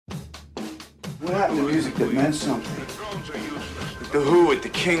What happened to music that meant something? Like the Who at the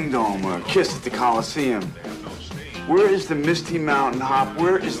Kingdom or Kiss at the Coliseum. Where is the Misty Mountain Hop?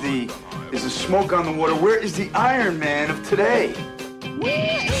 Where is the Smoke on the Water? Where is the Iron Man of today?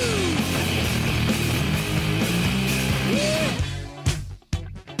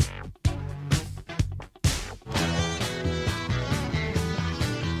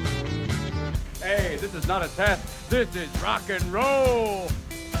 Hey, this is not a test. This is rock and roll.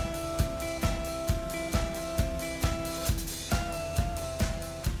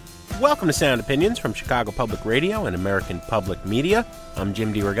 Welcome to Sound Opinions from Chicago Public Radio and American Public Media. I'm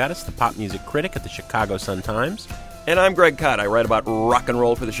Jim DeRogatis, the pop music critic at the Chicago Sun-Times. And I'm Greg Cott. I write about rock and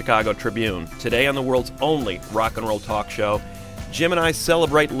roll for the Chicago Tribune. Today on the world's only rock and roll talk show, Jim and I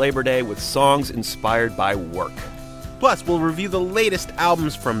celebrate Labor Day with songs inspired by work. Plus, we'll review the latest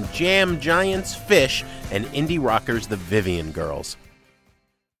albums from jam giants Phish and indie rockers the Vivian Girls.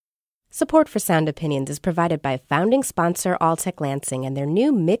 Support for Sound Opinions is provided by founding sponsor Alltech Lansing and their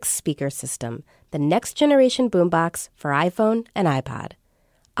new mixed speaker system, the next generation boombox for iPhone and iPod.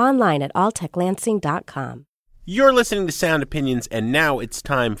 Online at alltechlansing.com. You're listening to Sound Opinions, and now it's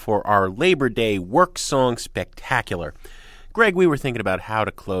time for our Labor Day Work Song Spectacular. Greg, we were thinking about how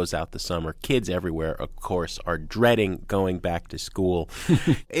to close out the summer. Kids everywhere, of course, are dreading going back to school.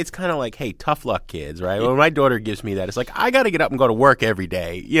 It's kind of like, hey, tough luck, kids, right? When my daughter gives me that, it's like, I got to get up and go to work every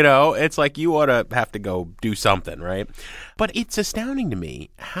day. You know, it's like you ought to have to go do something, right? But it's astounding to me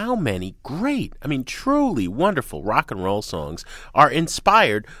how many great, truly wonderful rock and roll songs are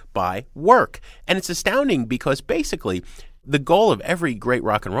inspired by work. And it's astounding because basically the goal of every great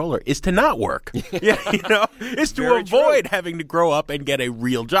rock and roller is to not work. Is to avoid having to grow up and get a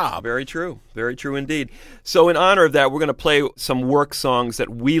real job. Very true. Very true indeed. So in honor of that, we're going to play some work songs that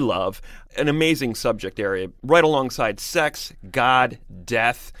we love, an amazing subject area, right alongside sex, God,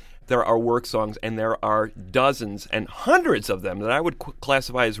 death. There are work songs, and there are dozens and hundreds of them that I would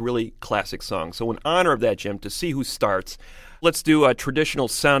classify as really classic songs. So in honor of that, Jim, to see who starts, let's do a traditional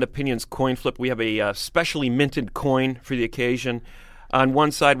Sound Opinions coin flip. We have a specially minted coin for the occasion. On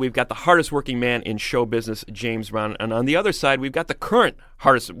one side, we've got the hardest working man in show business, James Brown. And on the other side, we've got the current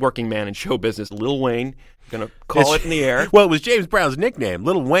hardest working man in show business, Lil Wayne. Going to call it in the air. Well, it was James Brown's nickname.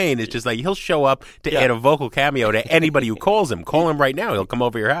 Lil Wayne is just like, he'll show up to add a vocal cameo to anybody who calls him. Call him right now. He'll come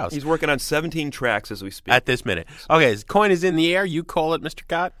over your house. He's working on 17 tracks as we speak. At this minute. Okay, his coin is in the air. You call it, Mr.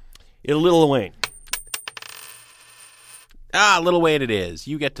 Cott? Lil Wayne. Lil Wayne it is.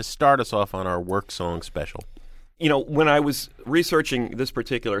 You get to start us off on our work song special. You know, when I was researching this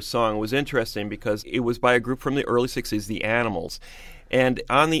particular song, it was interesting because it was by a group from the early 60s, The Animals. And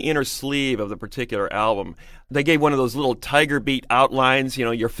on the inner sleeve of the particular album, they gave one of those little tiger beat outlines,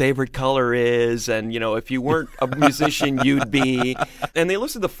 your favorite color is, and, if you weren't a musician, you'd be. And they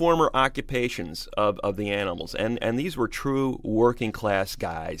listed the former occupations of the Animals. And these were true working class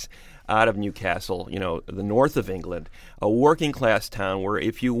guys out of Newcastle, the north of England, a working class town where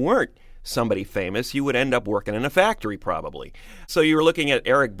if you weren't somebody famous, you would end up working in a factory probably. So you were looking at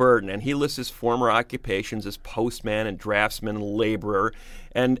Eric Burden, and he lists his former occupations as postman and draftsman and laborer.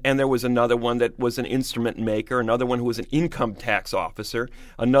 And there was another one that was an instrument maker, another one who was an income tax officer,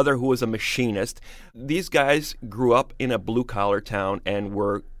 another who was a machinist. These guys grew up in a blue-collar town and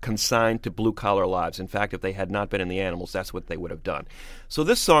were consigned to blue-collar lives. In fact, if they had not been in the Animals, that's what they would have done. So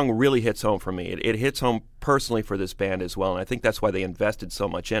this song really hits home for me. It hits home personally for this band as well, and I think that's why they invested so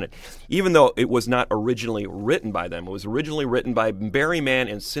much in it. Even though it was not originally written by them, it was originally written by Barry Mann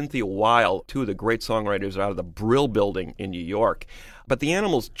and Cynthia Weil, two of the great songwriters out of the Brill Building in New York. But the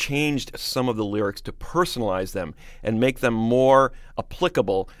Animals changed some of the lyrics to personalize them and make them more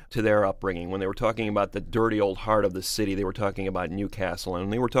applicable to their upbringing. When they were talking about the dirty old heart of the city, they were talking about Newcastle,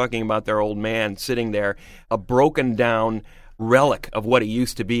 and they were talking about their old man sitting there, a broken down relic of what he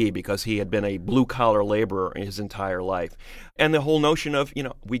used to be because he had been a blue-collar laborer his entire life. And the whole notion of,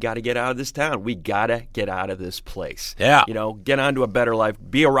 we got to get out of this town. We got to get out of this place. Yeah. Get on to a better life.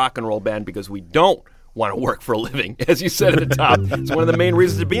 Be a rock and roll band because we don't want to work for a living, as you said at the top. It's one of the main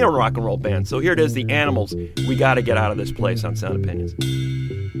reasons to be in a rock and roll band. So here it is, The Animals. We got to get out of this place on Sound Opinions.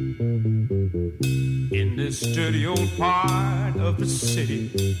 In this dirty old part of the city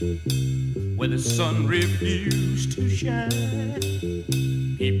where the sun refused to shine,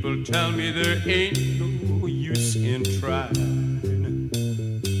 people tell me there ain't no use in trying.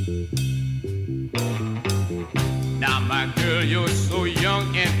 Now, my girl, you're so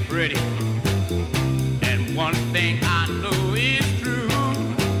young and pretty, and one thing I know is true.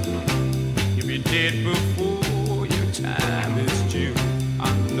 You'll be dead before your time is due,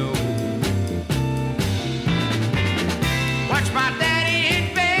 I know. Watch my daddy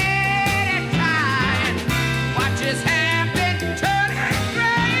in bed at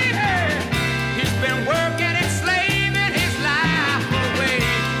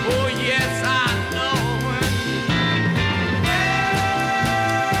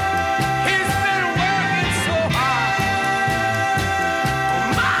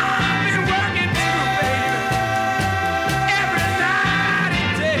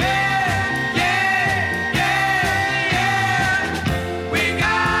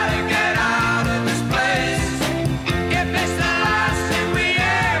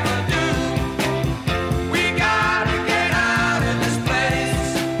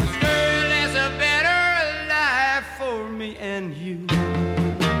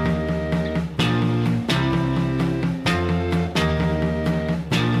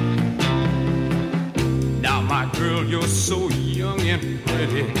so young and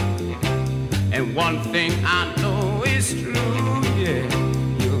pretty. And one thing I know is true, yeah,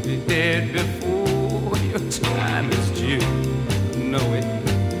 you'll be dead before your time is due. Know it.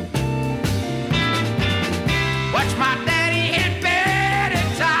 Watch my daddy in bed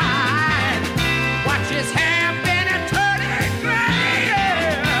at time. Watch his hair been a turning gray.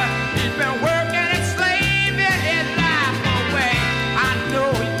 Yeah. He's been working and slaving his life away. I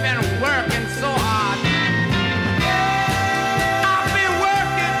know he's been working so hard. I've been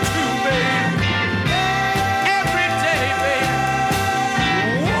working too, baby. Every day, baby.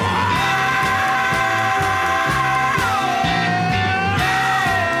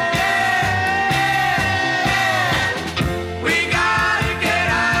 We gotta get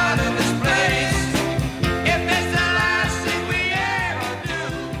out of this place. If it's the last thing we ever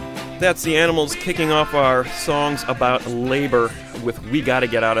do. That's the Animals kicking off our songs about labor with We Gotta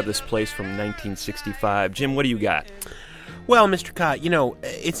Get Out of This Place from 1965. Jim, what do you got? Well, Mr. Cott,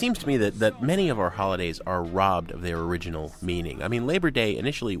 it seems to me that many of our holidays are robbed of their original meaning. I mean, Labor Day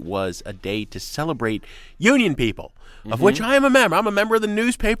initially was a day to celebrate union people, of which I am a member. I'm a member of the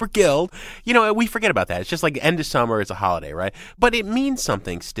Newspaper Guild. We forget about that. It's just like the end of summer is a holiday, right? But it means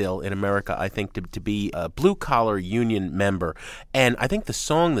something still in America, I think, to be a blue-collar union member. And I think the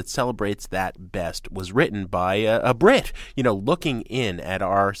song that celebrates that best was written by a Brit, looking in at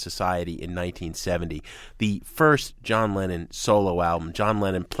our society in 1970. The first John Lennon solo album, John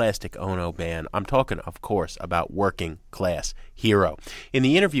Lennon Plastic Ono Band. I'm talking, of course, about Working Class Hero. In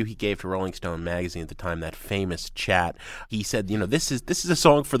the interview he gave to Rolling Stone magazine at the time, that famous chat, he said, this is a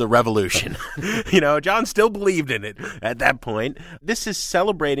song for the revolution. John still believed in it at that point. This is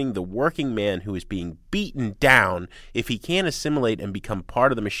celebrating the working man who is being beaten down if he can't assimilate and become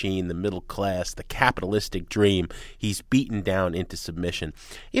part of the machine, the middle class, the capitalistic dream. He's beaten down into submission.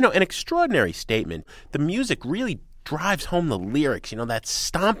 An extraordinary statement. The music really drives home the lyrics, that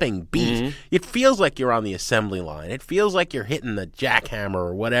stomping beat. It feels like you're on the assembly line. It feels like you're hitting the jackhammer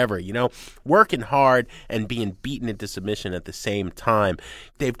or whatever, working hard and being beaten into submission at the same time.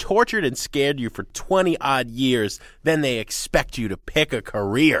 They've tortured and scared you for 20-odd years, then they expect you to pick a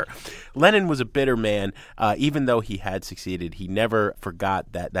career. Lennon was a bitter man. Even though he had succeeded, he never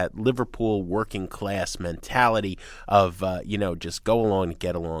forgot that Liverpool working class mentality of, just go along and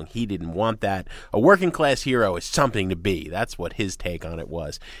get along. He didn't want that. A working class hero is something to be. That's what his take on it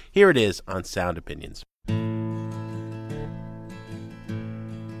was. Here it is on Sound Opinions.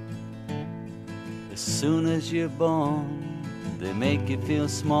 As soon as you're born, they make you feel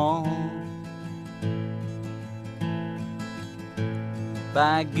small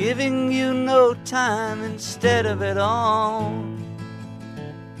by giving you no time instead of it all,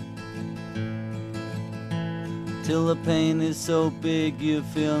 till the pain is so big you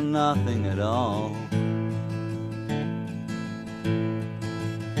feel nothing at all.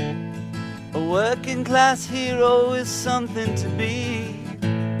 A working class hero is something to be.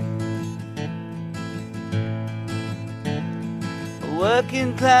 A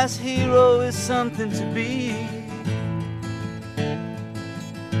working class hero is something to be.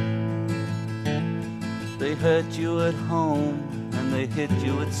 They hurt you at home and they hit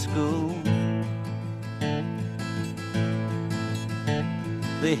you at school.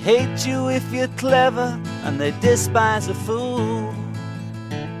 They hate you if you're clever and they despise a fool.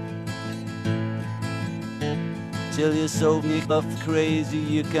 Till you're so buff crazy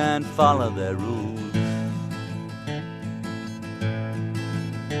you can't follow their rules.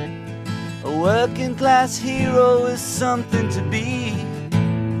 A working class hero is something to be.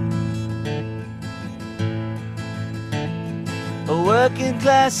 A working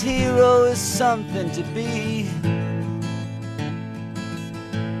class hero is something to be.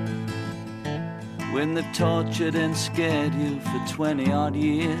 When they've tortured and scared you for 20-odd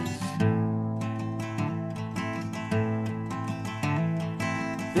years,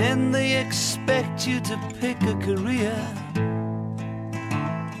 then they expect you to pick a career.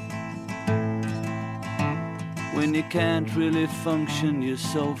 When you can't really function, you're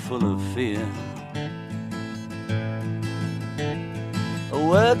so full of fear. A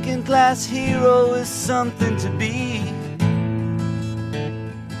working class hero is something to be.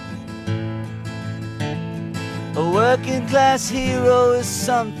 A working class hero is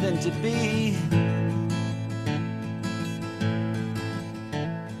something to be.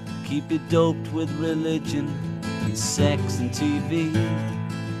 Keep you doped with religion and sex and TV,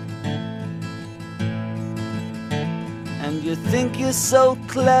 and you think you're so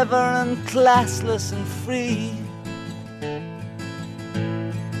clever and classless and free,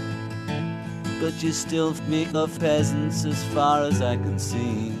 but you still make of peasants as far as I can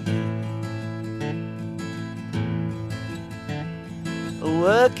see.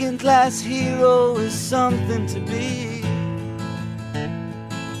 working class hero is something to be.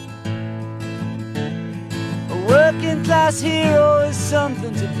 A working class hero is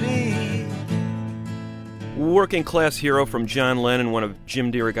something to be. Working Class Hero from John Lennon, one of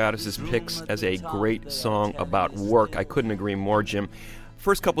Jim DeRogatis' picks as a great song about work. I couldn't agree more, Jim.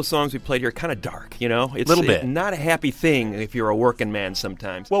 First couple of songs we played here are kind of dark, you know? It's little bit. Not a happy thing if you're a working man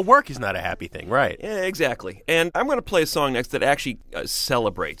sometimes. Well, work is not a happy thing, right? Yeah, exactly. And I'm going to play a song next that actually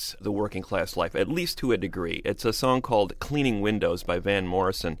celebrates the working class life, at least to a degree. It's a song called Cleaning Windows by Van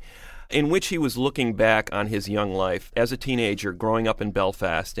Morrison, in which he was looking back on his young life as a teenager growing up in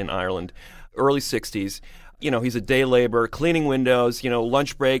Belfast in Ireland, early 60s. You know, he's a day laborer, cleaning windows,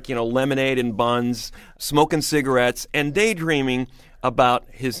 lunch break, lemonade and buns, smoking cigarettes, and daydreaming about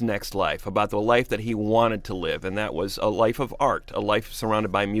his next life, about the life that he wanted to live, and that was a life of art, a life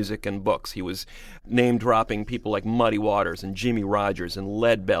surrounded by music and books. He was name-dropping people like Muddy Waters and Jimmy Rogers and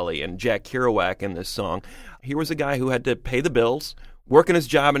Leadbelly and Jack Kerouac in this song. He was a guy who had to pay the bills, work in his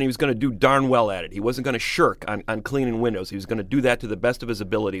job, and he was going to do darn well at it. He wasn't going to shirk on cleaning windows. He was going to do that to the best of his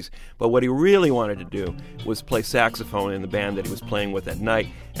abilities. But what he really wanted to do was play saxophone in the band that he was playing with at night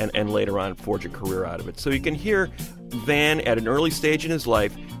and later on forge a career out of it. So you can hear Van at an early stage in his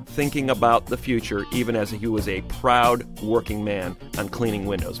life thinking about the future, even as he was a proud working man on cleaning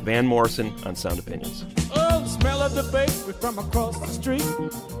windows. Van Morrison on Sound Opinions. Oh, the smell of the bakery from across the street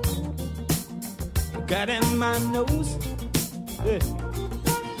got in my nose.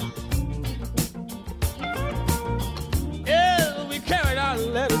 Yeah, we carried our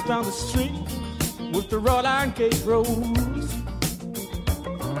letters down the street with the wrought iron gate roads.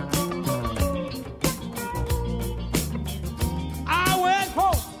 I went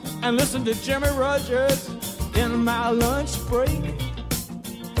home and listened to Jimmy Rogers in my lunch break.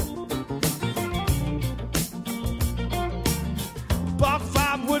 Bought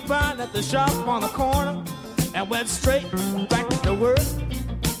 5 Woodbine at the shop on the corner and went straight back to work.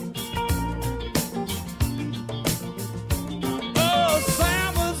 Oh,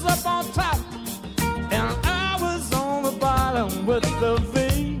 Sam was up on top, and I was on the bottom with the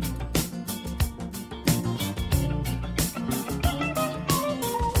V.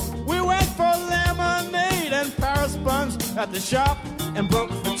 We went for lemonade and Paris buns at the shop and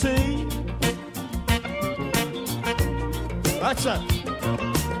broke for tea. That's it.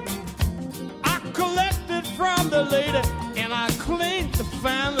 Collected from the lady, and I cleaned the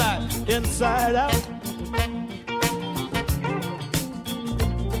fan light inside out.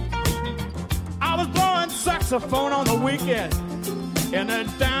 I was blowing saxophone on the weekend in a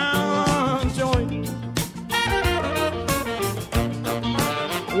down joint.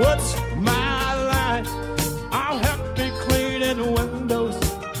 What's my line? I'll have to be cleaning windows.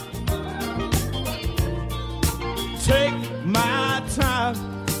 Take my time.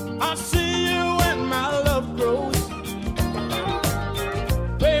 I'll see you when my love grows.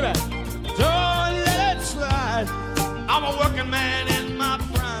 Baby, don't let it slide. I'm a working man in my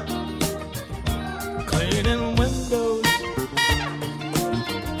prime, cleaning windows.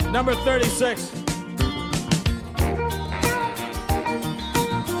 Number 36.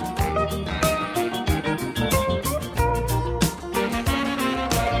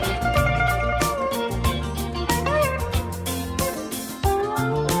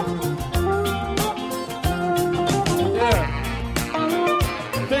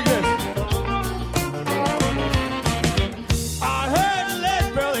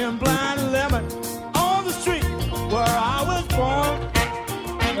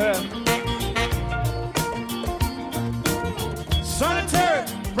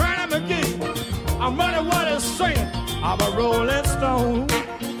 I'm a rolling stone.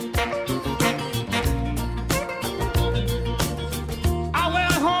 I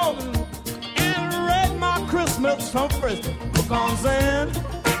went home and read my Christmas from first book on Zen.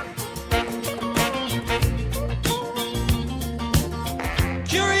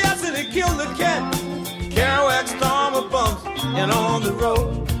 Curiosity killed the cat. Kerouac storm of bumps and on the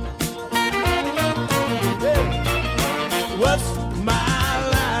road. Hey, what's my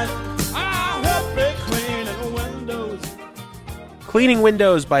line? Cleaning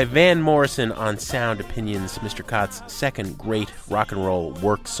Windows by Van Morrison on Sound Opinions, Mr. Cott's second great rock and roll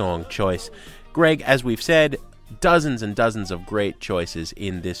work song choice. Greg, as we've said, dozens and dozens of great choices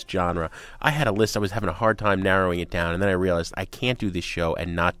in this genre. I had a list. I was having a hard time narrowing it down, and then I realized I can't do this show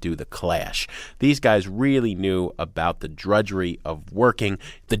and not do The Clash. These guys really knew about the drudgery of working,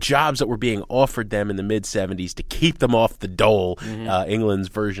 the jobs that were being offered them in the mid-'70s to keep them off the dole, England's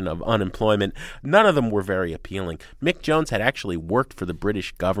version of unemployment. None of them were very appealing. Mick Jones had actually worked for the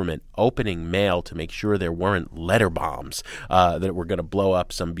British government opening mail to make sure there weren't letter bombs that were going to blow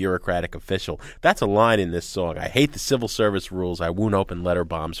up some bureaucratic official. That's a line in this song. I hate the civil service rules. I won't open letter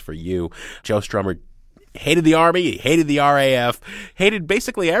bombs for you. Joe Strummer hated the Army, he hated the RAF, hated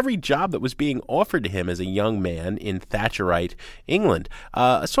basically every job that was being offered to him as a young man in Thatcherite England.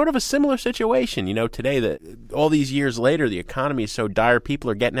 Sort of a similar situation. You know, today, all these years later, the economy is so dire, people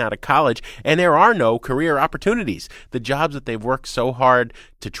are getting out of college, and there are no career opportunities. The jobs that they've worked so hard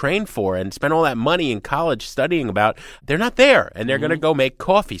to train for and spend all that money in college studying about, they're not there, and they're going to go make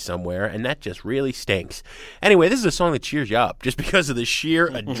coffee somewhere, and that just really stinks. Anyway, this is a song that cheers you up just because of the sheer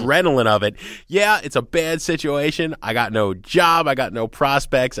adrenaline of it. Yeah, it's a bad situation. I got no job. I got no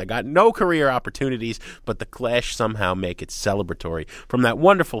prospects. I got no career opportunities, but the Clash somehow make it celebratory. From that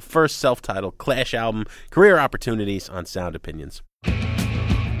wonderful first self-titled Clash album, Career Opportunities on Sound Opinions.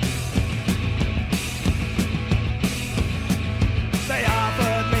 They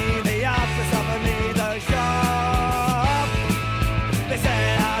offered me the office, offered me the shop. They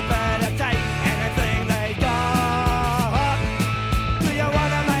said I'd better take anything they got. Do you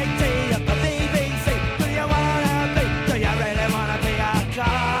wanna make tea at the BBC? Do you really wanna be a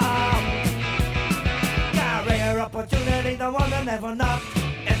cop? Career opportunity, the one that never knocked.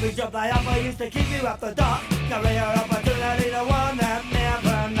 Every job they offer used to keep you up the dock. Career opportunity, the one that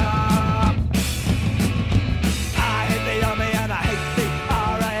never knocked. I hate the army and I hate the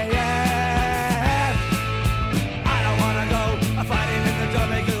RAF. I don't wanna go fighting in the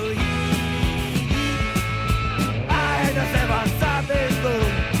tropical heat. I hate to step outside this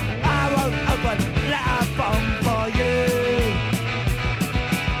room. I won't open that phone for you.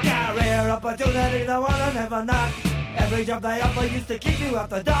 Career opportunity, the one that never knocked. Every job they offer used to keep you up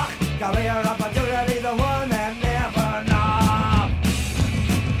the dock. Career opportunity, the one that never knocked.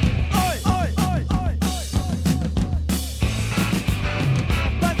 Oi, oi, oi, oi, oi.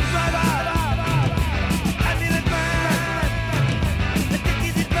 Bus driver, ambulance man, the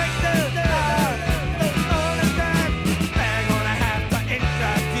tickets is breakdown. They're gonna have to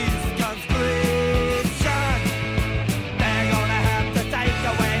introduce conscription. They're gonna have to take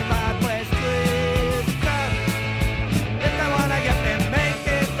away my prescription. If they wanna get me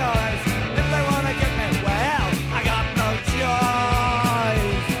making noise, if they wanna get me, well, I got no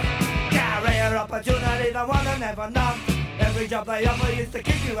choice. Career opportunity, the one that never knocked. Every job they offer used to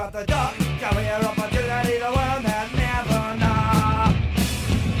kick you out the dock. Career opportunity, the one that never knocked.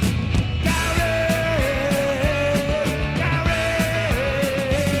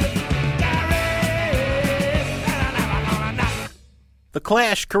 The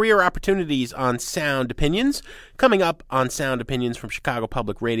Clash, Career Opportunities on Sound Opinions. Coming up on Sound Opinions from Chicago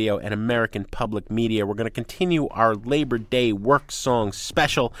Public Radio and American Public Media, we're going to continue our Labor Day work song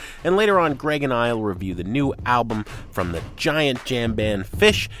special, and later on, Greg and I will review the new album from the giant jam band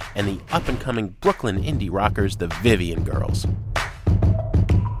Phish and the up-and-coming Brooklyn indie rockers, the Vivian Girls.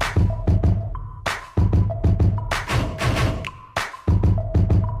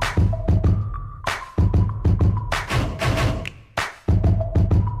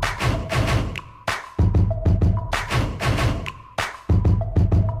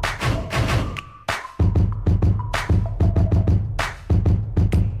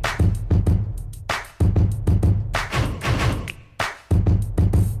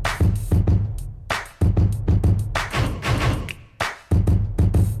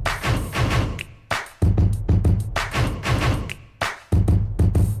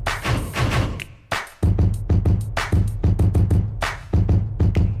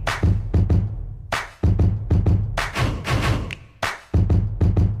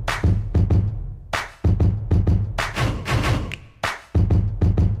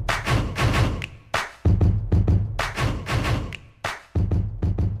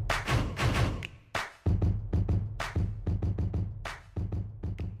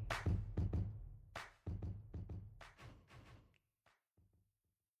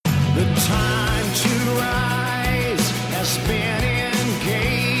 The time to rise has been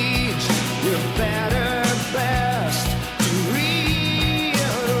engaged. We're better, best to rearrange.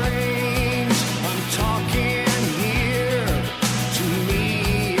 I'm talking here to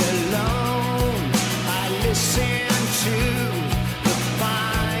me alone. I listen to the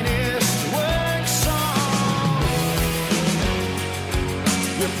finest work song.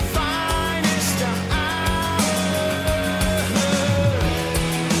 The finest hour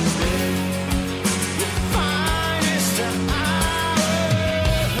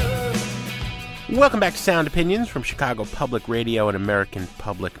Welcome back to Sound Opinions from Chicago Public Radio and American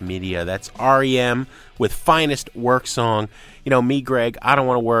Public Media. That's REM with Finest Work Song. You know, me, Greg, I don't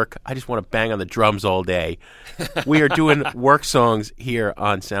want to work. I just want to bang on the drums all day. We are doing work songs here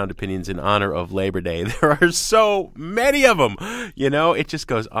on Sound Opinions in honor of Labor Day. There are so many of them. You know, it just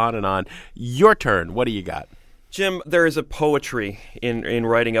goes on and on. Your turn. What do you got? Jim, there is a poetry in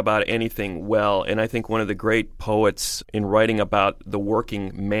writing about anything well, and I think one of the great poets in writing about the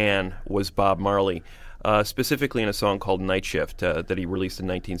working man was Bob Marley, specifically in a song called Night Shift that he released in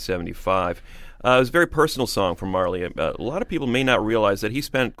 1975. It was a very personal song from Marley. A lot of people may not realize that he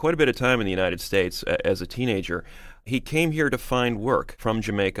spent quite a bit of time in the United States as a teenager. He came here to find work from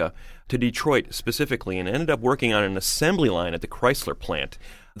Jamaica to Detroit specifically and ended up working on an assembly line at the Chrysler plant.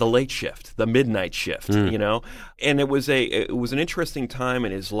 The late shift, the midnight shift, you know, and it was an interesting time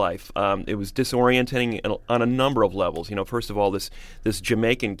in his life. It was disorienting on a number of levels. You know, first of all, this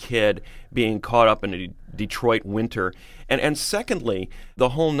Jamaican kid being caught up in a Detroit winter, and secondly, the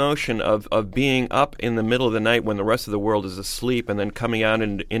whole notion of being up in the middle of the night when the rest of the world is asleep, and then coming out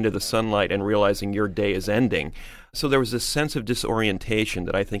into the sunlight and realizing your day is ending. So there was this sense of disorientation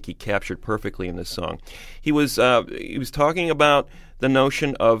that I think he captured perfectly in this song. He was talking about the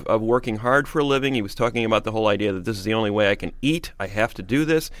notion of working hard for a living. He was talking about the whole idea that this is the only way I can eat. I have to do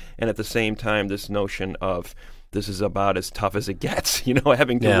this. And at the same time, this notion of this is about as tough as it gets, you know,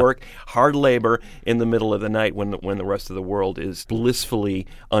 having to work hard labor in the middle of the night when the rest of the world is blissfully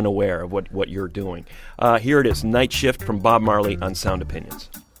unaware of what you're doing. Here it is, Night Shift from Bob Marley on Sound Opinions.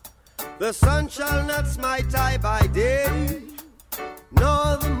 The sun shall not smite I by day,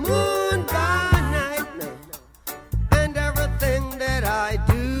 nor the moon by night, no. And everything that I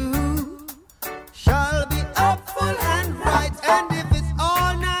do shall be upful and right. And if it's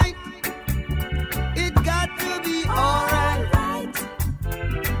all night, it got to be all right.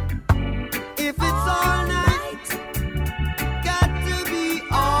 If it's all night, got to be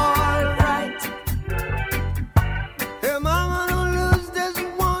all right. Hey, mama, don't lose this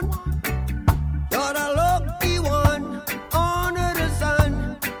one. You're the lucky one under the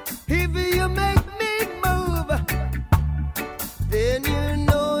sun. If you make me move, then you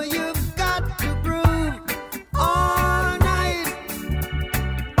know you've got to groove all night.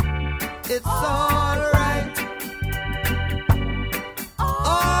 It's all right.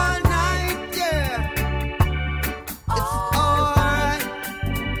 All night, yeah. It's all right.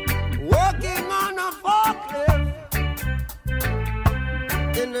 Working on a forklift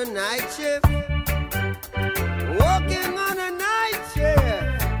in the night shift. Working on a night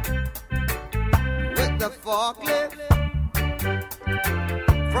shift with the forklift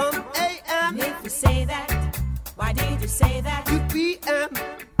from AM If you say that, why did you say that? to PM.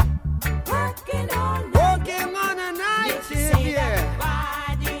 Working on Working on a night If you shift, say that, yeah.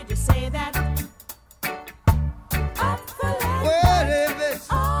 why did you say that? Up for land, Well, if it's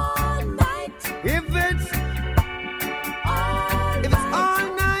all night, if it's all if it's all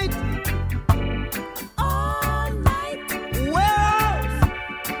night, all night, well,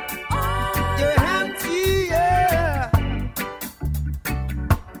 all you're empty, yeah.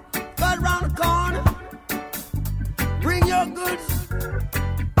 Cut round the corner, bring your goods.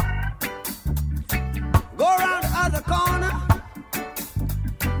 Go around the other corner,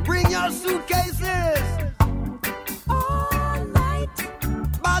 bring your suitcases. all night,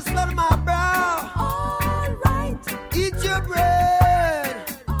 Boss, go to my brow, all right, eat your bread.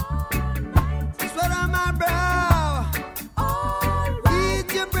 Sweat on my brow, all right.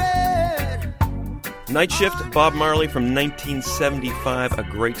 eat your bread. Night Shift, Bob Marley from 1975, a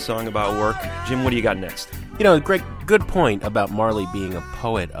great song about work. Jim, what do you got next? You know, Greg, good point about Marley being a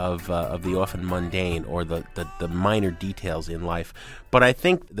poet of the often mundane or the minor details in life. But I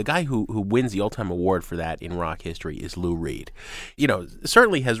think the guy who wins the all-time award for that in rock history is Lou Reed. You know,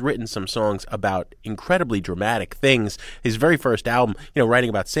 certainly has written some songs about incredibly dramatic things. His very first album, you know, writing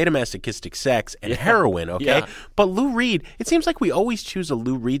about sadomasochistic sex and heroin, okay? Yeah. But Lou Reed, it seems like we always choose a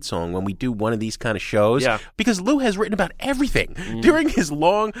Lou Reed song when we do one of these kind of shows. Yeah. Because Lou has written about everything. During his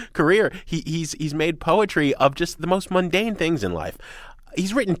long career, he's made poetry of just the most mundane things in life.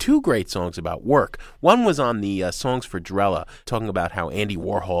 He's written two great songs about work. One was on the Songs for Drella, talking about how Andy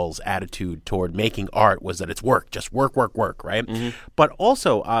Warhol's attitude toward making art was that it's work, just work, work, work, right? But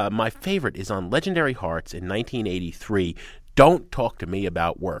also, my favorite is on Legendary Hearts in 1983, Don't Talk to Me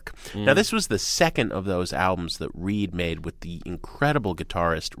About Work. Now, this was the second of those albums that Reed made with the incredible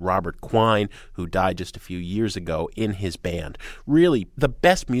guitarist Robert Quine, who died just a few years ago, in his band. Really, the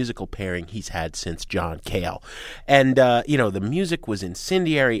best musical pairing he's had since John Cale. And, the music was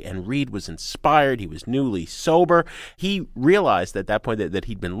incendiary, and Reed was inspired. He was newly sober. He realized at that point that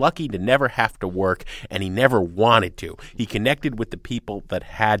he'd been lucky to never have to work, and he never wanted to. He connected with the people that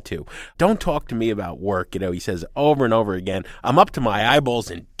had to. Don't talk to me about work. He says over and over again, I'm up to my eyeballs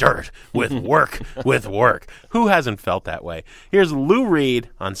in dirt with work, with work. Who hasn't felt that way? Here's Lou Reed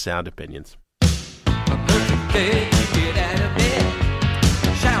on Sound Opinions.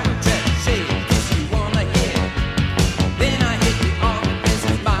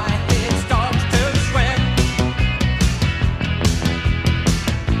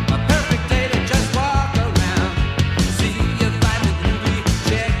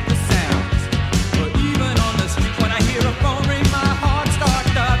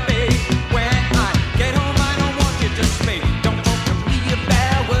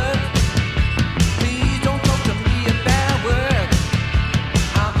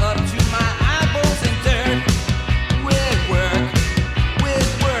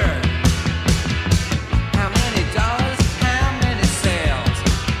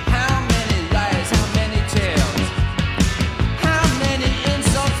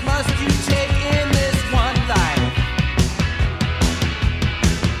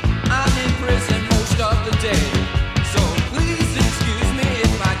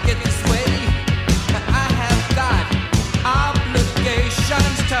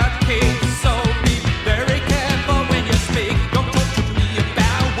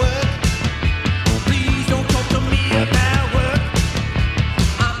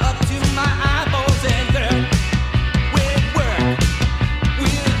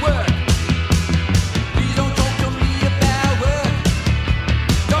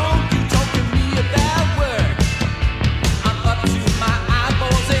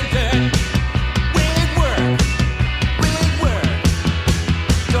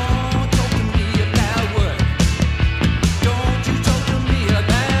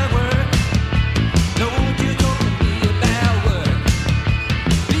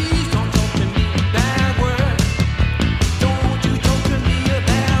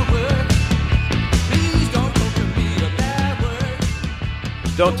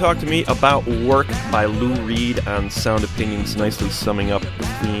 Don't Talk to Me About Work by Lou Reed on Sound Opinions, nicely summing up the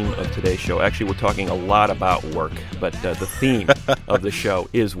theme of today's show. Actually, we're talking a lot about work, but the theme of the show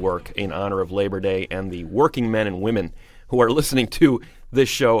is work in honor of Labor Day and the working men and women who are listening to this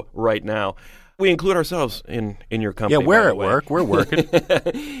show right now. We include ourselves in your company. Yeah, we're at work. We're working.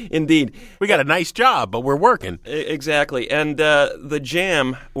 Indeed. We got a nice job, but we're working. Exactly. And the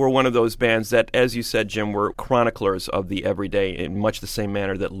Jam were one of those bands that, as you said, Jim, were chroniclers of the everyday in much the same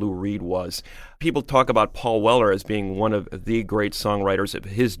manner that Lou Reed was. People talk about Paul Weller as being one of the great songwriters of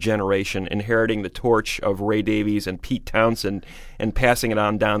his generation, inheriting the torch of Ray Davies and Pete Townsend and passing it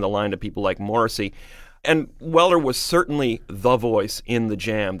on down the line to people like Morrissey. And Weller was certainly the voice in the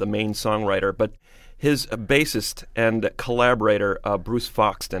Jam, the main songwriter, but his bassist and collaborator, Bruce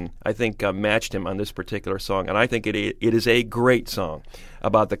Foxton, I think matched him on this particular song, and I think it is a great song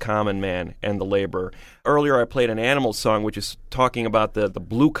about the common man and the laborer. Earlier I played an Animals song, which is talking about the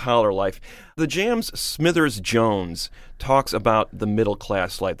blue-collar life. The Jam's Smithers Jones talks about the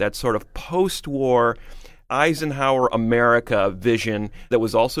middle-class life, that sort of post-war Eisenhower America vision that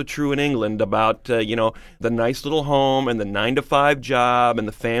was also true in England about, the nice little home and the 9-to-5 job and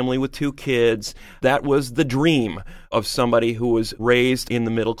the family with 2 kids. That was the dream of somebody who was raised in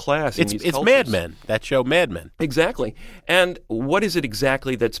the middle class. It's Mad Men, that show Mad Men. Exactly. And what is it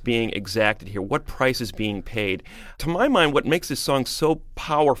exactly that's being exacted here? What price is being paid? To my mind, what makes this song so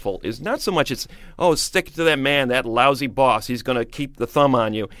powerful is not so much stick to that man, that lousy boss, he's going to keep the thumb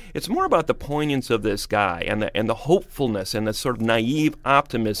on you. It's more about the poignance of this guy and the hopefulness and the sort of naive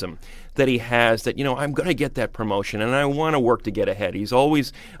optimism that he has that, I'm going to get that promotion and I want to work to get ahead. He's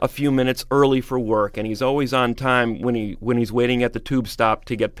always a few minutes early for work and he's always on time when he's waiting at the tube stop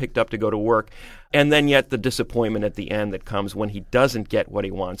to get picked up to go to work. And then yet the disappointment at the end that comes when he doesn't get what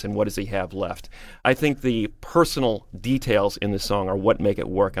he wants and what does he have left. I think the personal details in this song are what make it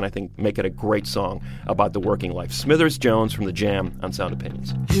work and I think make it a great song about the working life. Smithers Jones from the Jam on Sound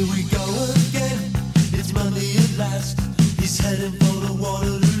Opinions. Here we go again, it's Monday at last. He's heading for the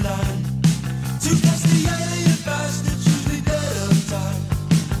Waterloo line. To catch the alien bastards usually dead of time.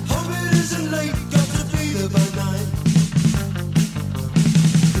 Hope it isn't late, got to be there by 9.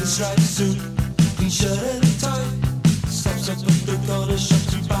 Pinstripe suit, clean shirt and tie. Stops up at the corner shop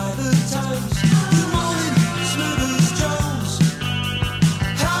to buy the Times. Good morning, Smithers Jones.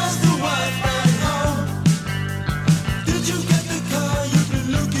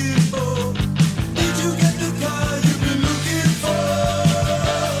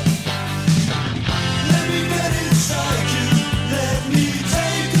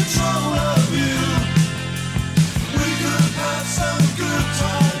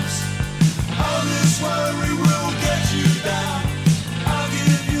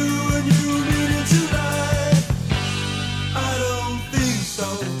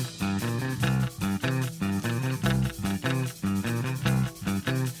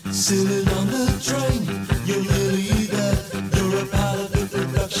 Sitting on the train, you're really there. You're a part of the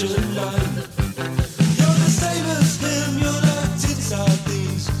production line. You're the sailor's hymn, you're the tin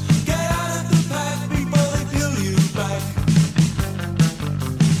sardines. Get out of the pack before they peel you back.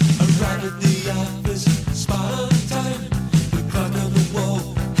 Arrive at the office, spot on time. The clock on the wall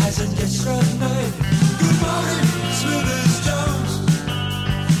hasn't yet struck 9. Good morning, Smithers Jones.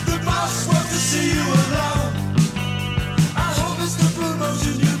 The boss wants to see you alone. I hope it's the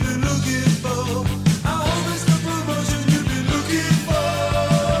promotion you've been looking for. I hope it's the promotion you've been looking for.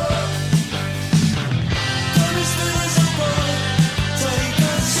 Tony Smithers is born. Take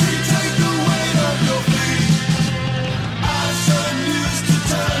a seat, take the weight off your feet. I've some news to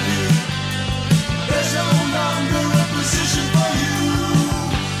tell you. There's no longer a position for you.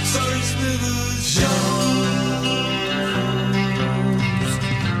 Sorry, Smithers Jones.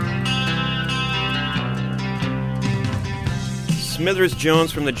 Smithers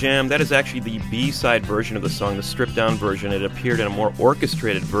Jones from the Jam, that is actually the B-side version of the song, the stripped-down version. It appeared in a more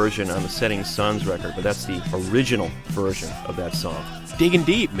orchestrated version on the Setting Suns record, but that's the original version of that song. Digging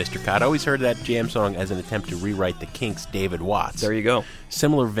deep, Mr. Cott. I always heard that Jam song as an attempt to rewrite the Kinks' David Watts. There you go.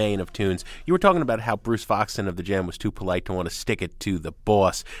 Similar vein of tunes. You were talking about how Bruce Foxton of the Jam was too polite to want to stick it to the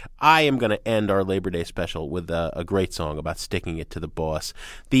boss. I am going to end our Labor Day special with a great song about sticking it to the boss.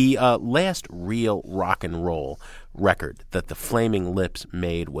 The last real rock and roll record that the Flaming Lips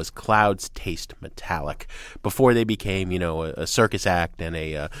made was Clouds Taste Metallic, before they became, a circus act and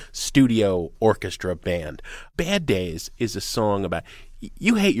a studio orchestra band. Bad Days is a song about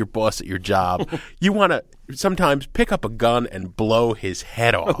you hate your boss at your job. You want to sometimes pick up a gun and blow his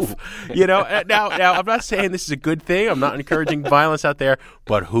head off. Now I'm not saying this is a good thing. I'm not encouraging violence out there,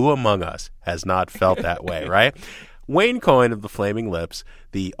 but who among us has not felt that way, right? Wayne Coyne of the Flaming Lips,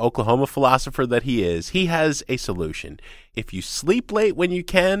 the Oklahoma philosopher that he is, he has a solution. If you sleep late when you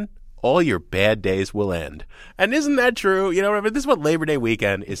can, all your bad days will end. And isn't that true? This is what Labor Day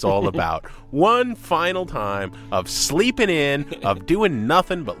weekend is all about. One final time of sleeping in, of doing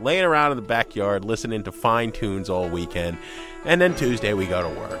nothing but laying around in the backyard, listening to fine tunes all weekend. And then Tuesday we go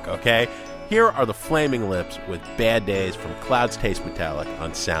to work, okay? Here are the Flaming Lips with Bad Days from Clouds Taste Metallic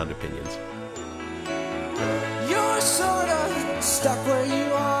on Sound Opinions. You're sort of stuck where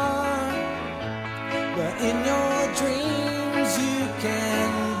you are, but in your dreams you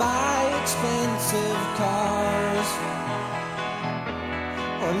can buy expensive cars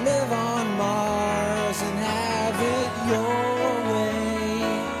or live on Mars and have it your way.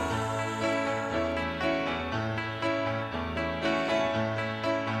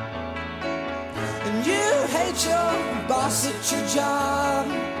 And you hate your boss at your job,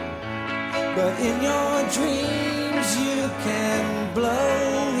 but in your dreams you can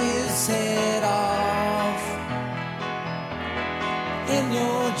blow his head off. In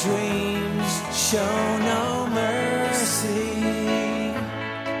your dreams, show no mercy.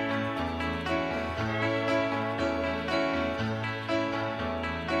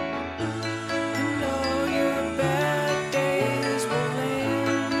 You know your bad days will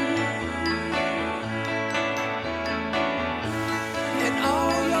end, and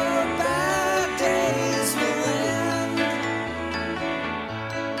all your bad days will end.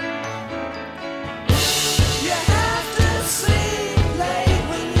 You have to sleep late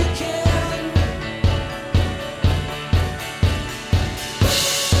when you can.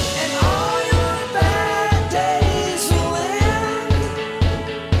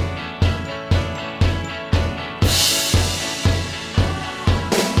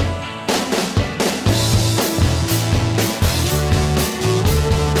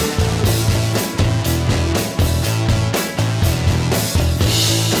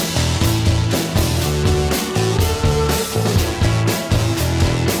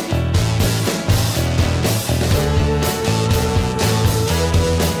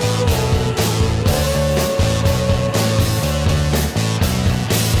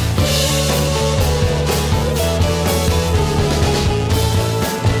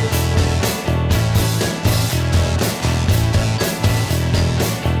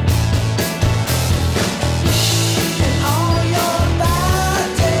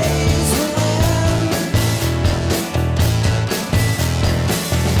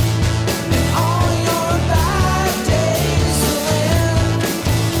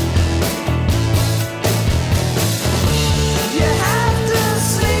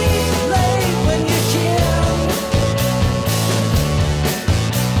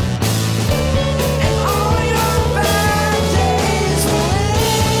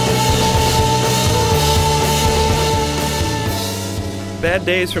 Sad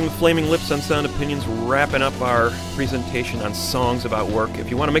Days from the Flaming Lips on Sound Opinions, wrapping up our presentation on songs about work.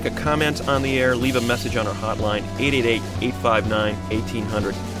 If you want to make a comment on the air, leave a message on our hotline,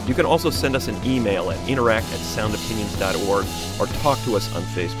 888-859-1800. You can also send us an email at interact@soundopinions.org or talk to us on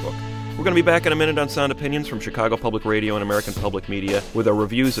Facebook. We're going to be back in a minute on Sound Opinions from Chicago Public Radio and American Public Media with our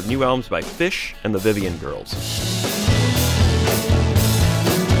reviews of new albums by Phish and the Vivian Girls.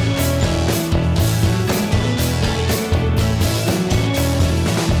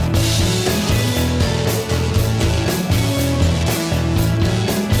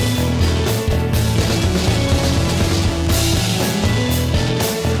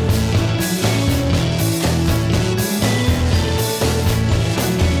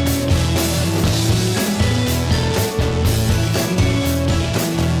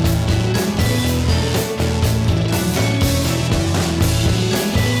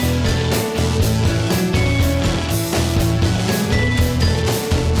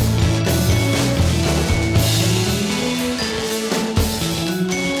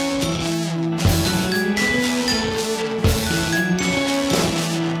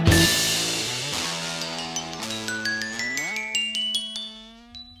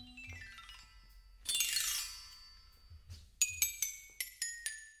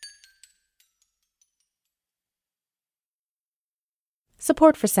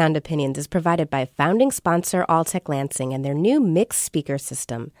 Support for Sound Opinions is provided by founding sponsor Alltech Lansing and their new mixed speaker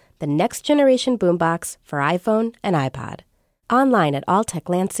system, the next generation boombox for iPhone and iPod. Online at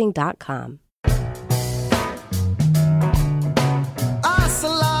alltechlansing.com.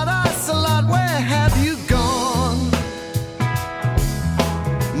 Ocelot, where have you gone?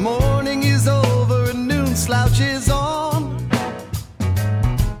 Morning is over and noon slouches on.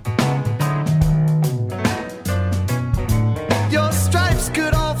 Your stripes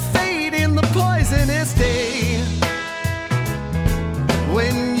could all fade in the poisonous day.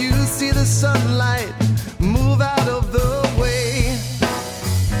 When you see the sunlight move out of the way.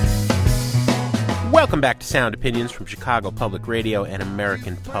 Welcome back to Sound Opinions from Chicago Public Radio and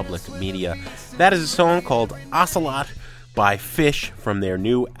American Public Media. That is a song called Ocelot by Phish from their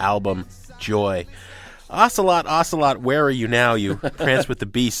new album, Joy. Ocelot, where are you now? You prance with the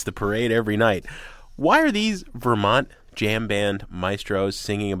beasts, the parade every night. Why are these Vermont jam band maestros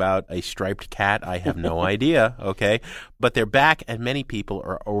singing about a striped cat? I have no idea, okay? But they're back, and many people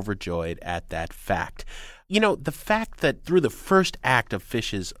are overjoyed at that fact. You know, the fact that through the first act of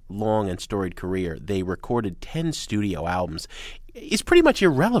Phish's long and storied career, they recorded 10 studio albums is pretty much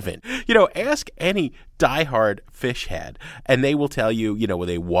irrelevant. You know, ask any diehard Phish head, and they will tell you, you know, with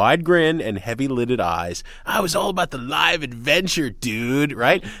a wide grin and heavy-lidded eyes, I was all about the live adventure, dude,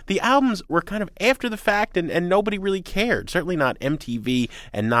 right? The albums were kind of after the fact, and nobody really cared. Certainly not MTV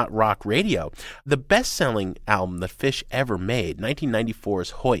and not rock radio. The best-selling album that Phish ever made,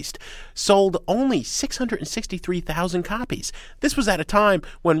 1994's Hoist, sold only 663,000 copies. This was at a time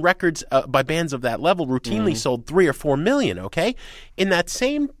when records by bands of that level routinely sold 3 or 4 million, okay? In that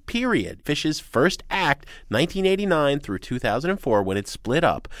same period, Phish's first act, 1989 through 2004, when it split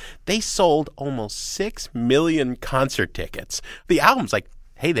up, they sold almost 6 million concert tickets. The album's like,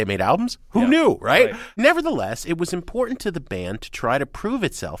 hey, they made albums? Who knew, right? Nevertheless, it was important to the band to try to prove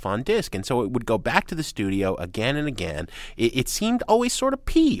itself on disc, and so it would go back to the studio again and again. It seemed always sort of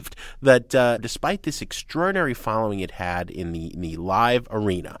peeved that despite this extraordinary following it had in the live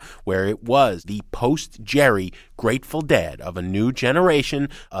arena, where it was the post-Jerry Grateful Dead of a new generation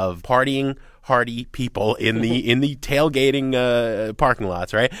of partying hardy people in the tailgating parking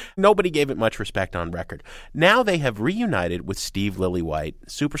lots, right? Nobody gave it much respect on record. Now they have reunited with Steve Lillywhite,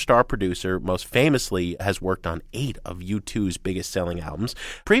 superstar producer, most famously has worked on 8 of U2's biggest-selling albums,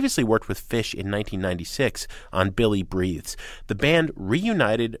 previously worked with Phish in 1996 on Billy Breathes. The band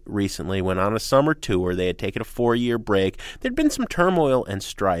reunited recently, went on a summer tour. They had taken a 4-year break. There'd been some turmoil and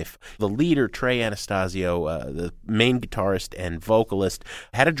strife. The leader, Trey Anastasio, the main guitarist and vocalist,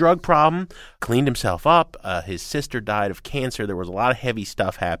 had a drug problem, cleaned himself up. His sister died of cancer. There was a lot of heavy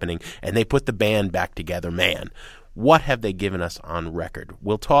stuff happening, and they put the band back together. Man, what have they given us on record?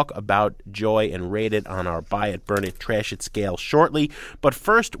 We'll talk about Joy and rate it on our buy it, burn it, trash it scale shortly, but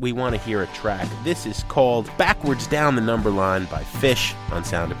first we want to hear a track. This is called Backwards Down the Number Line by Phish on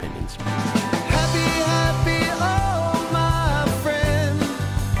Sound Opinions. Happy, oh my friend.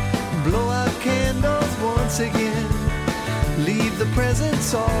 Blow out candles once again. Leave the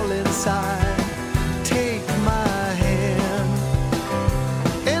presents all inside. Take my hand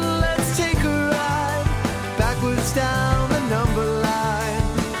and let's take a ride backwards down the number line.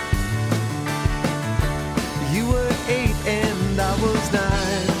 You were 8 and I was 9.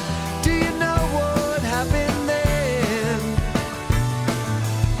 Do you know what happened then?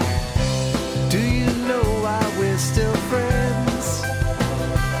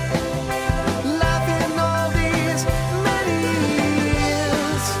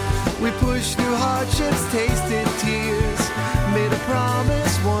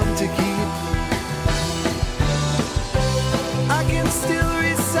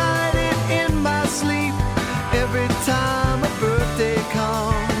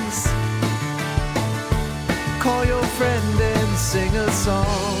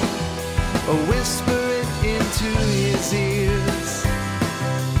 or whisper it into his ears,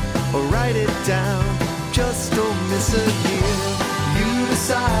 or write it down, just don't miss a year. You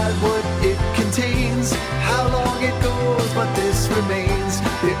decide what it contains, how long it goes, but this remains.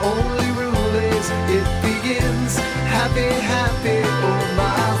 The only rule is it begins. Happy, happy, oh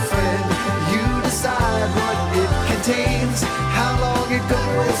my friend. You decide what it contains, how long it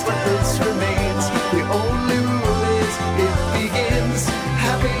goes, but this remains. The only rule is it begins.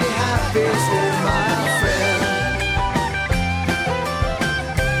 Happy, happy, oh my friend.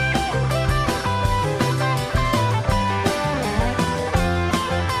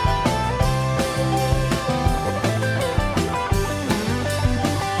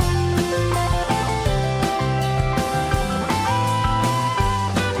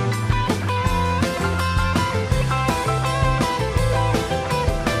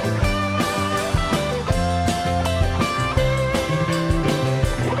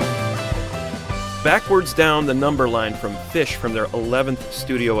 Backwards Down the Number Line from Phish from their 11th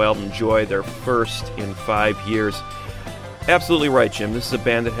studio album, Joy, their first in 5 years. Absolutely right, Jim. This is a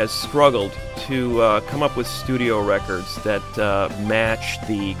band that has struggled to come up with studio records that match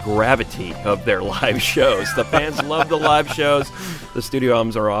the gravity of their live shows. The fans love the live shows. The studio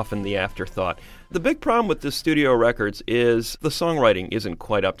albums are often the afterthought. The big problem with the studio records is the songwriting isn't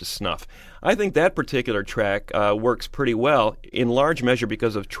quite up to snuff. I think that particular track works pretty well, in large measure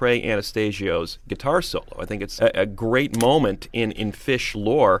because of Trey Anastasio's guitar solo. I think it's a great moment in Phish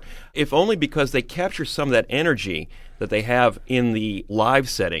lore, if only because they capture some of that energy that they have in the live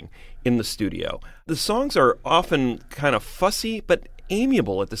setting in the studio. The songs are often kind of fussy, but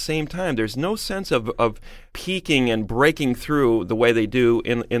amiable at the same time. There's no sense of peaking and breaking through the way they do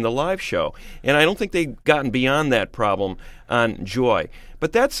in the live show. And I don't think they've gotten beyond that problem on Joy.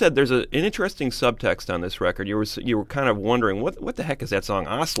 But that said, there's an interesting subtext on this record. You were kind of wondering, what the heck is that song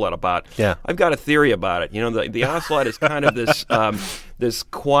Ocelot about? Yeah. I've got a theory about it. You know, the ocelot is kind of this this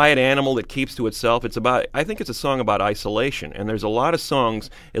quiet animal that keeps to itself. I think it's a song about isolation. And there's a lot of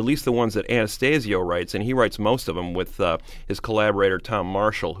songs, at least the ones that Anastasio writes, and he writes most of them with his collaborator Tom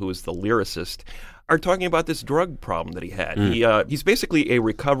Marshall, who is the lyricist, are talking about this drug problem that he had. He's basically a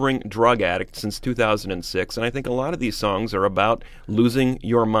recovering drug addict since 2006, and I think a lot of these songs are about losing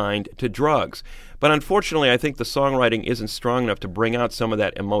your mind to drugs. But unfortunately, I think the songwriting isn't strong enough to bring out some of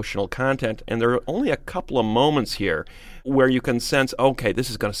that emotional content, and there are only a couple of moments here where you can sense, okay,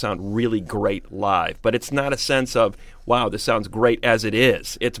 this is going to sound really great live. But it's not a sense of, wow, this sounds great as it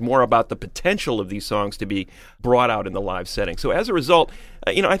is. It's more about the potential of these songs to be brought out in the live setting. So as a result,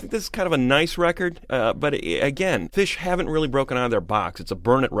 I think this is kind of a nice record. But again, Phish haven't really broken out of their box. It's a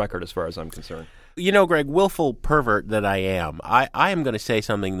burn it record as far as I'm concerned. You know, Greg, willful pervert that I am, I am going to say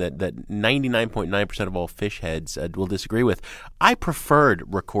something that 99.9% of all Phish heads will disagree with. I preferred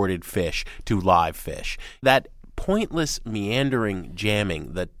recorded Phish to live Phish. That pointless, meandering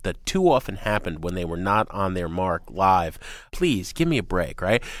jamming that too often happened when they were not on their mark live. Please, give me a break,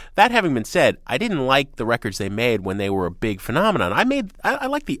 right? That having been said, I didn't like the records they made when they were a big phenomenon. I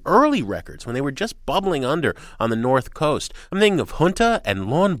like the early records when they were just bubbling under on the North Coast. I'm thinking of Junta and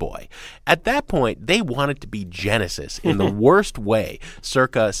Lawn Boy. At that point, they wanted to be Genesis in the worst way,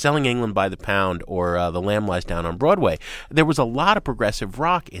 circa Selling England by the Pound or The Lamb Lies Down on Broadway. There was a lot of progressive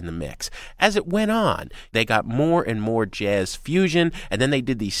rock in the mix. As it went on, they got more and more jazz fusion, and then they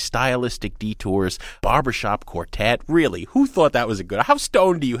did these stylistic detours. Barbershop Quartet, really? Who thought that was a good? How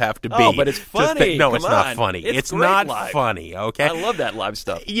stoned do you have to be? Oh, but it's funny. No, Come it's on. not funny. It's not live. funny, okay? I love that live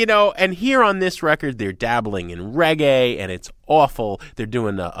stuff. You know, and here on this record, they're dabbling in reggae, and it's awful. They're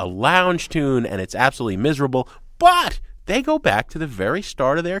doing a lounge tune, and it's absolutely miserable. But they go back to the very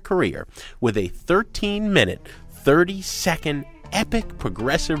start of their career with a 13-minute, 30-second epic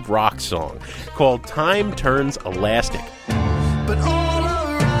progressive rock song called Time Turns Elastic. But all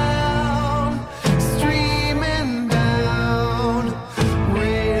around, streaming down,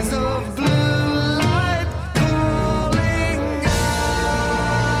 rays of blue light calling out.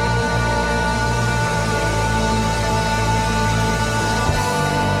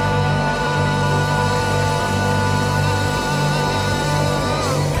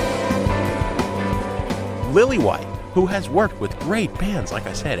 Lily White, who has worked with great bands, like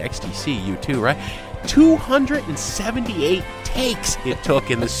I said, XTC, U2, right? 278 takes it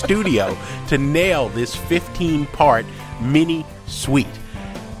took in the studio to nail this 15-part mini suite.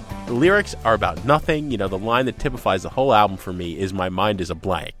 The lyrics are about nothing. You know, the line that typifies the whole album for me is "My mind is a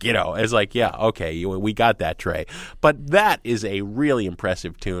blank." You know, it's like, yeah, okay, we got that, Trey. But that is a really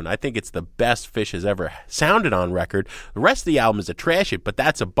impressive tune. I think it's the best Phish has ever sounded on record. The rest of the album is a trash it, but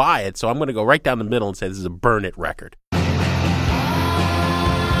that's a buy it. So I'm going to go right down the middle and say this is a burn it record.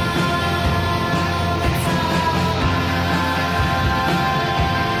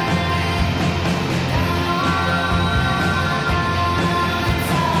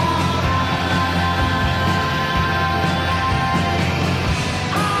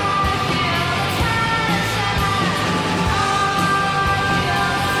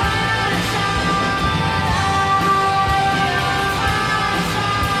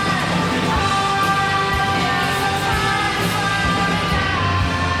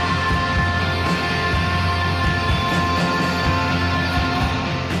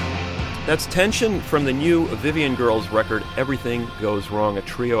 That's Tension from the new Vivian Girls record, Everything Goes Wrong, a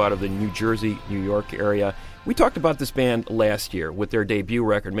trio out of the New Jersey, New York area. We talked about this band last year with their debut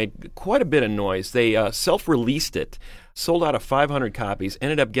record, made quite a bit of noise. They self-released it, sold out of 500 copies,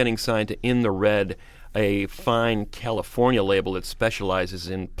 ended up getting signed to In the Red, a fine California label that specializes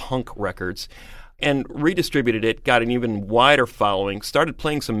in punk records, and redistributed it, got an even wider following, started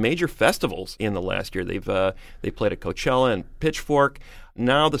playing some major festivals in the last year. They played at Coachella and Pitchfork.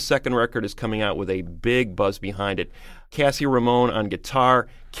 Now the second record is coming out with a big buzz behind it. Cassie Ramone on guitar,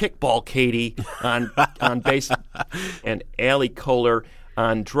 Kickball Katie on bass, and Allie Kohler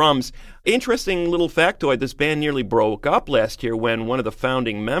on drums. Interesting little factoid, this band nearly broke up last year when one of the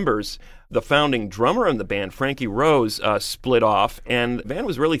founding members, the founding drummer in the band, Frankie Rose, split off, and the band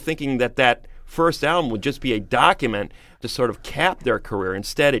was really thinking that first album would just be a document to sort of cap their career.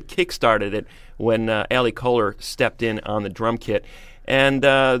 Instead, it kickstarted it when Allie Kohler stepped in on the drum kit. And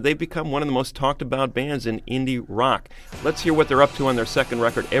they've become one of the most talked about bands in indie rock. Let's hear what they're up to on their second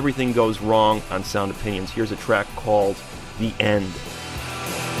record, Everything Goes Wrong, on Sound Opinions. Here's a track called The End.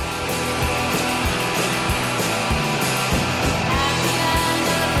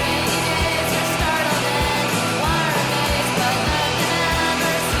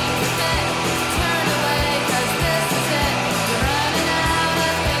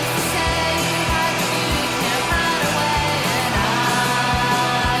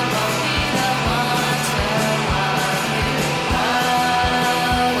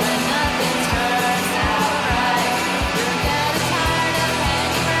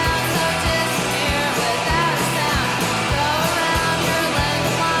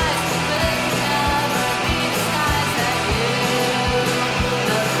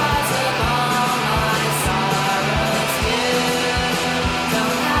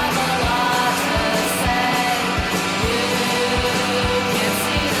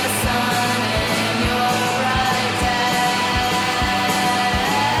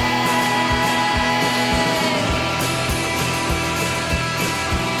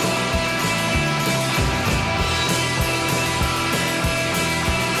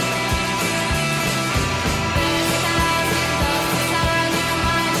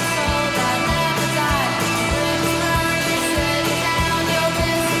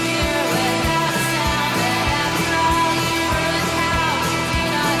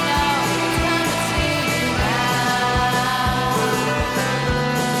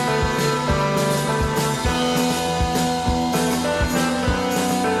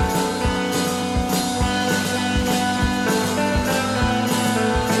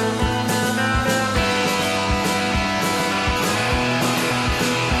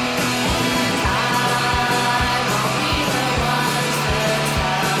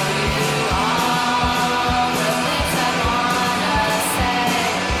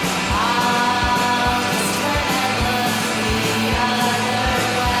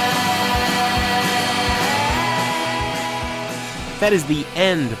 That is The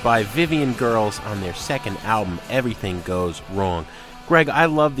End by Vivian Girls on their second album, Everything Goes Wrong. Greg, I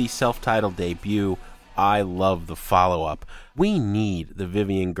love the self-titled debut. I love the follow-up. We need the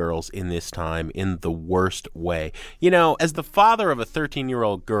Vivian Girls in this time in the worst way. You know, as the father of a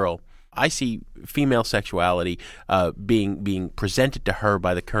 13-year-old girl, I see female sexuality being presented to her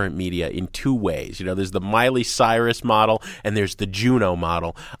by the current media in two ways. You know, there's the Miley Cyrus model and there's the Juno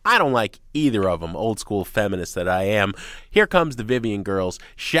model. I don't like either of them, old school feminist that I am. Here comes the Vivian Girls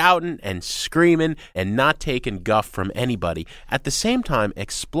shouting and screaming and not taking guff from anybody, at the same time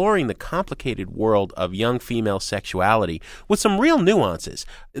exploring the complicated world of young female sexuality with some real nuances.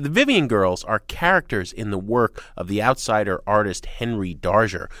 The Vivian Girls are characters in the work of the outsider artist Henry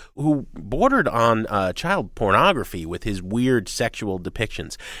Darger, who bordered on child pornography with his weird sexual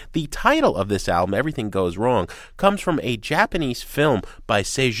depictions. The title of this album, Everything Goes Wrong, comes from a Japanese film by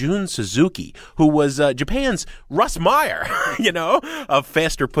Seijun Suzuki, who was Japan's Russ Meyer, you know, of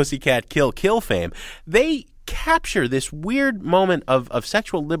Faster Pussycat Kill Kill fame. They capture this weird moment of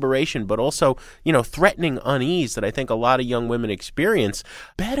sexual liberation, but also, you know, threatening unease that I think a lot of young women experience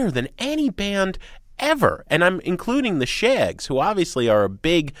better than any band ever. And I'm including the Shags, who obviously are a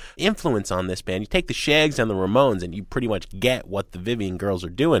big influence on this band. You take the Shags and the Ramones and you pretty much get what the Vivian Girls are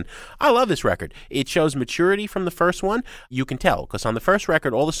doing. I love this record. It shows maturity from the first one. You can tell, because on the first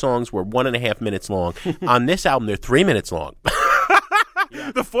record, all the songs were 1.5 minutes long. On this album, they're 3 minutes long.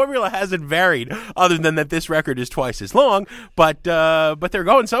 The formula hasn't varied, other than that this record is twice as long, but they're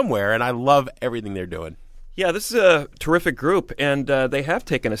going somewhere, and I love everything they're doing. Yeah, this is a terrific group, and they have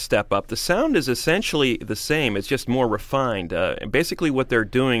taken a step up. The sound is essentially the same. It's just more refined. Basically what they're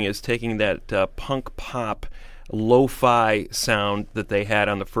doing is taking that punk pop lo-fi sound that they had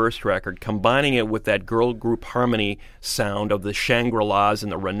on the first record, combining it with that girl group harmony sound of the Shangri-Las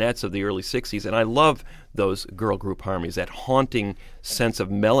and the Ronettes of the early 60s. And I love those girl group harmonies, that haunting sense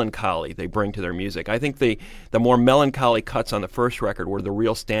of melancholy they bring to their music. I think the more melancholy cuts on the first record were the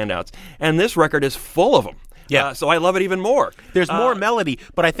real standouts. And this record is full of them. Yeah. So I love it even more. There's more melody,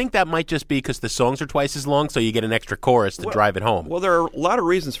 but I think that might just be because the songs are twice as long, so you get an extra chorus to drive it home. Well, there are a lot of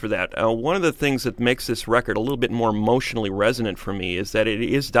reasons for that. One of the things that makes this record a little bit more emotionally resonant for me is that it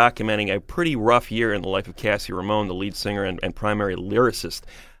is documenting a pretty rough year in the life of Cassie Ramone, the lead singer and primary lyricist.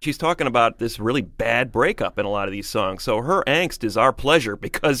 She's talking about this really bad breakup in a lot of these songs. So her angst is our pleasure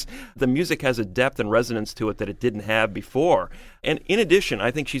because the music has a depth and resonance to it that it didn't have before. And in addition, I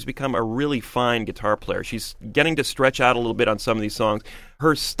think she's become a really fine guitar player. She's getting to stretch out a little bit on some of these songs.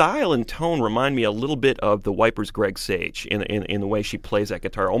 Her style and tone remind me a little bit of the Wipers' Greg Sage in the way she plays that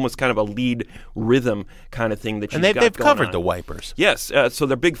guitar, almost kind of a lead rhythm kind of thing that she's got going on. And they've covered the Wipers. Yes, so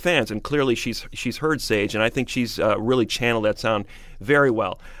they're big fans, and clearly she's heard Sage, and I think she's really channeled that sound very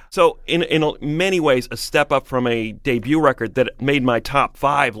well. So in many ways, a step up from a debut record that made my top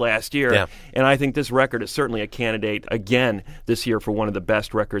 5 last year. Yeah. And I think this record is certainly a candidate again this year for one of the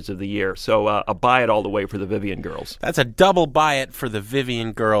best records of the year. So a buy it all the way for the Vivian Girls. That's a double buy it for the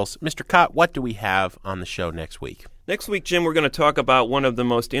Vivian Girls. Mr. Cott, what do we have on the show next week? Next week, Jim, we're going to talk about one of the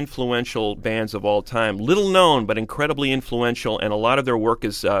most influential bands of all time. Little known, but incredibly influential, and a lot of their work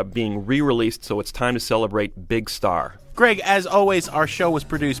is being re-released, so it's time to celebrate Big Star. Greg, as always, our show was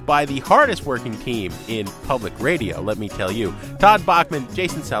produced by the hardest working team in public radio, let me tell you. Todd Bachman,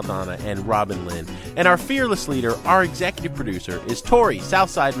 Jason Saldana, and Robin Lynn. And our fearless leader, our executive producer, is Tori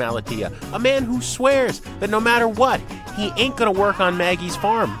Southside Malatia, a man who swears that no matter what, he ain't gonna work on Maggie's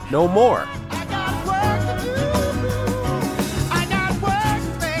farm no more.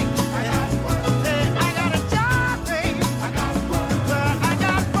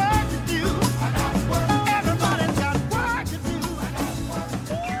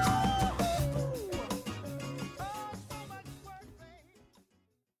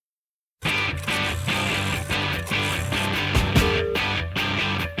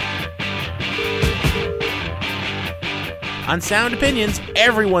 On Sound Opinions,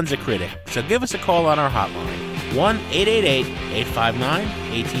 everyone's a critic, so give us a call on our hotline,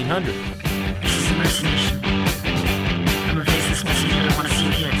 1-888-859-1800. This is impersonation. I'm a faceless messenger that want to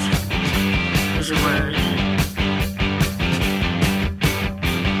see kids. There's a word.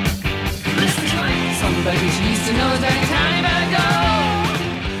 Listen to it. Somebody used to know that time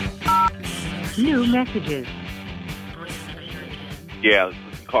ago. New messages. Yeah,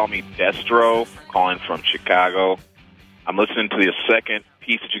 call me Destro, calling from Chicago. I'm listening to the second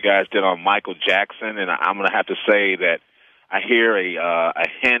piece that you guys did on Michael Jackson, and I'm going to have to say that I hear a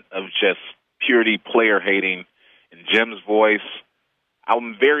hint of just purity player hating in Jim's voice.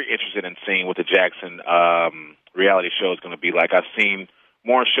 I'm very interested in seeing what the Jackson reality show is going to be like. I've seen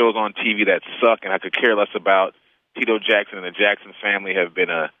more shows on TV that suck, and I could care less about. Tito Jackson and the Jackson family have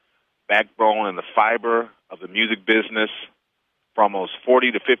been a backbone and the fiber of the music business for almost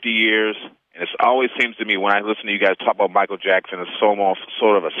 40 to 50 years. And it always seems to me when I listen to you guys talk about Michael Jackson, it's almost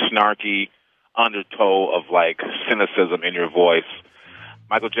sort of a snarky undertow of like cynicism in your voice.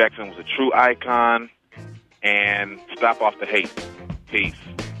 Michael Jackson was a true icon, and stop off the hate. Peace.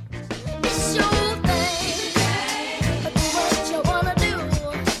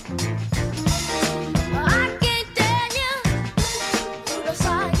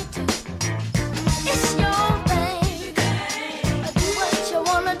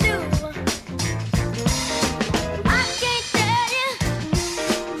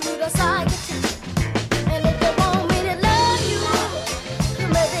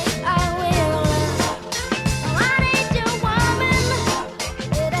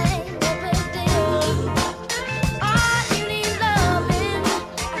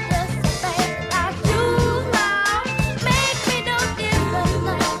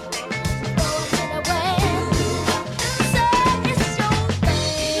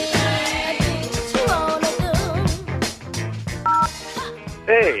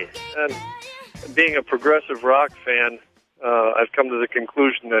 Hey, being a progressive rock fan, I've come to the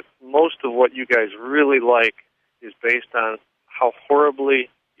conclusion that most of what you guys really like is based on how horribly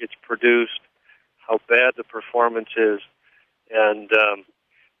it's produced, how bad the performance is, and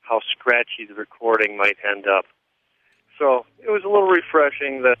how scratchy the recording might end up. So it was a little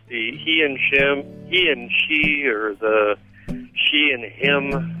refreshing that the he and she, or the she and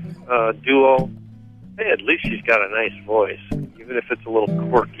him duo, hey, at least she's got a nice voice, even if it's a little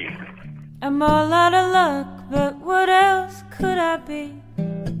quirky. I'm all out of luck, but what else could I be?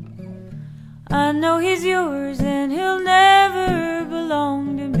 I know he's yours and he'll never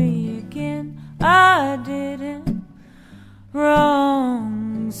belong to me again. I did him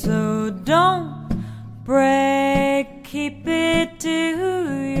wrong, so don't brag, keep it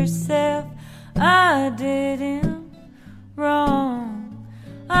to yourself. I did him wrong.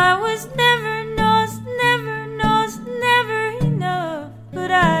 I was never enough,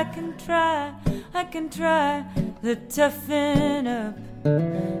 but I can try to toughen up.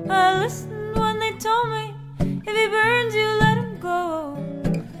 I listened when they told me, if he burns you, let him go.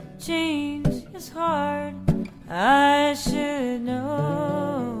 Change is hard, I should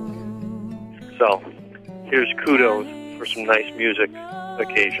know. So, here's kudos for some nice music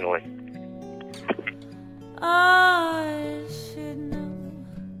occasionally. I should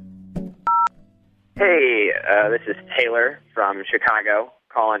know. Hey, this is Taylor from Chicago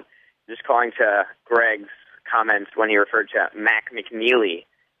just calling to Greg's comments when he referred to Mac McNeely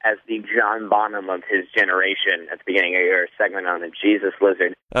as the John Bonham of his generation at the beginning of your segment on the Jesus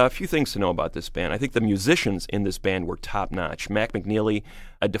Lizard. A few things to know about this band. I think the musicians in this band were top-notch. Mac McNeely,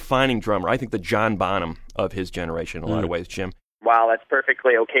 a defining drummer. I think the John Bonham of his generation in a lot of ways, Jim. While that's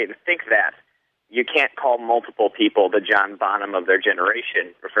perfectly okay to think that, you can't call multiple people the John Bonham of their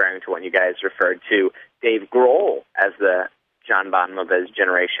generation, referring to when you guys referred to Dave Grohl as the John Bonham of his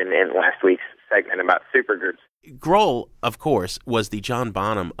generation in last week's segment about supergroups. Grohl, of course, was the John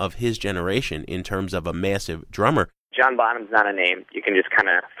Bonham of his generation in terms of a massive drummer. John Bonham's not a name you can just kind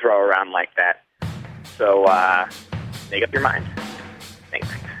of throw around like that. So, make up your mind. Thanks.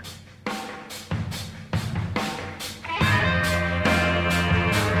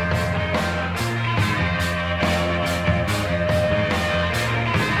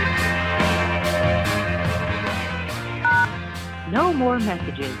 No more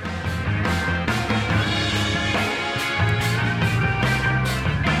messages.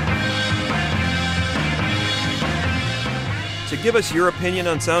 To give us your opinion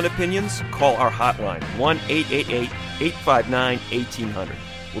on Sound Opinions, call our hotline, 1-888-859-1800.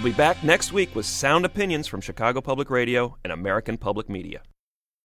 We'll be back next week with Sound Opinions from Chicago Public Radio and American Public Media.